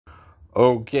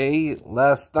Okay,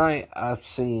 last night I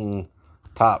seen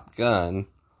Top Gun,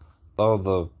 though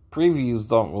the previews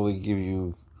don't really give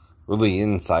you really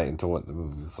insight into what the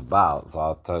movie's about, so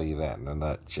I'll tell you that in a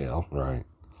nutshell, right?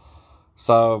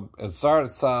 So, it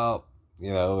starts out,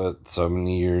 it's so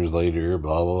many years later,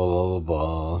 blah, blah, blah,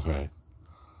 blah, blah, right?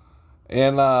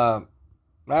 And,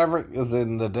 Maverick is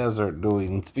in the desert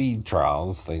doing speed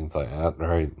trials, things like that,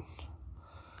 right?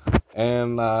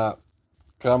 And,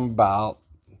 come about,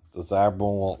 this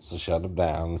admiral wants to shut him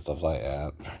down and stuff like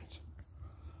that.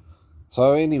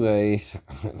 So anyway,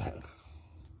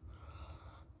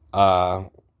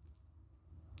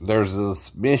 there's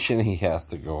this mission he has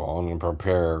to go on and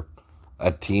prepare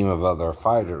a team of other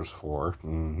fighters for,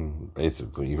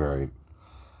 basically, right?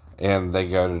 And they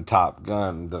go to Top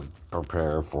Gun to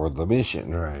prepare for the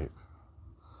mission, right?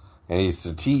 And he's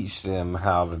to teach them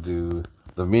how to do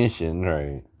the mission,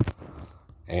 right?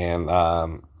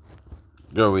 And,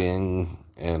 go in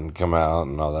and come out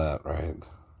and all that, right?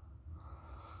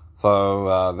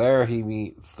 So, there he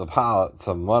meets the pilots,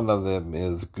 and one of them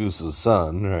is Goose's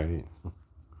son, right?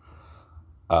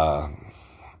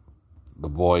 The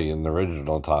boy in the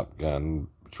original Top Gun,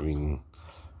 between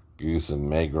Goose and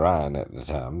Meg Ryan at the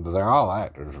time. They're all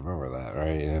actors, remember that,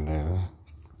 right? And,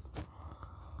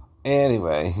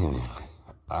 anyway,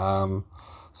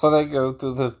 so they go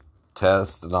through the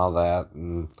test and all that,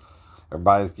 and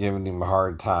everybody's giving him a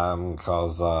hard time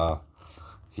because,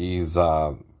 he's,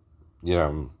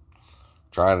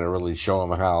 trying to really show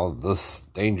him how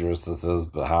dangerous this is,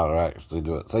 but how to actually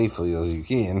do it safely as you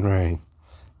can, right?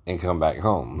 And come back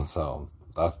home. So,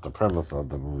 that's the premise of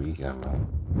the movie. And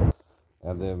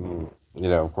then,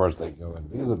 of course, they go and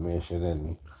do the mission,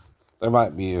 and there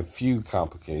might be a few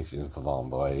complications along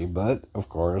the way, but, of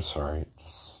course, right?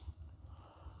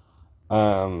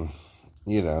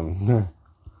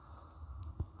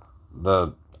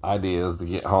 The idea is to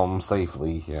get home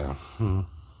safely, yeah.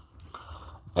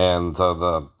 And so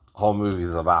the whole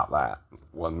movie's about that.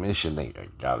 One mission they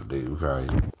gotta do,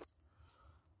 right?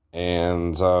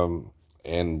 And,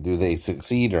 and do they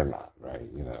succeed or not,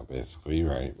 right? Basically,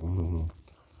 right?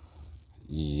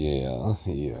 Yeah.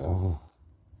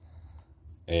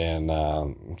 And,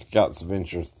 it's got some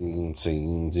interesting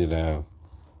scenes,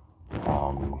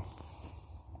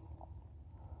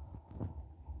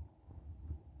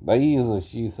 They use a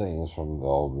few things from the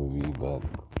old movie, but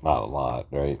not a lot,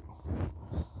 right?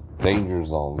 Danger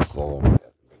Zone still in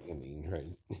at the beginning,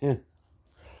 right?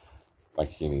 By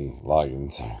Kenny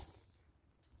Loggins.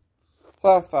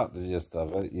 So that's about the gist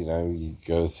of it. You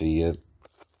go see it,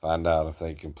 find out if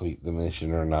they complete the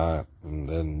mission or not, and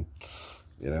then,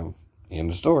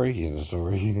 end of story.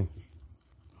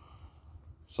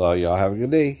 So y'all have a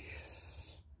good day.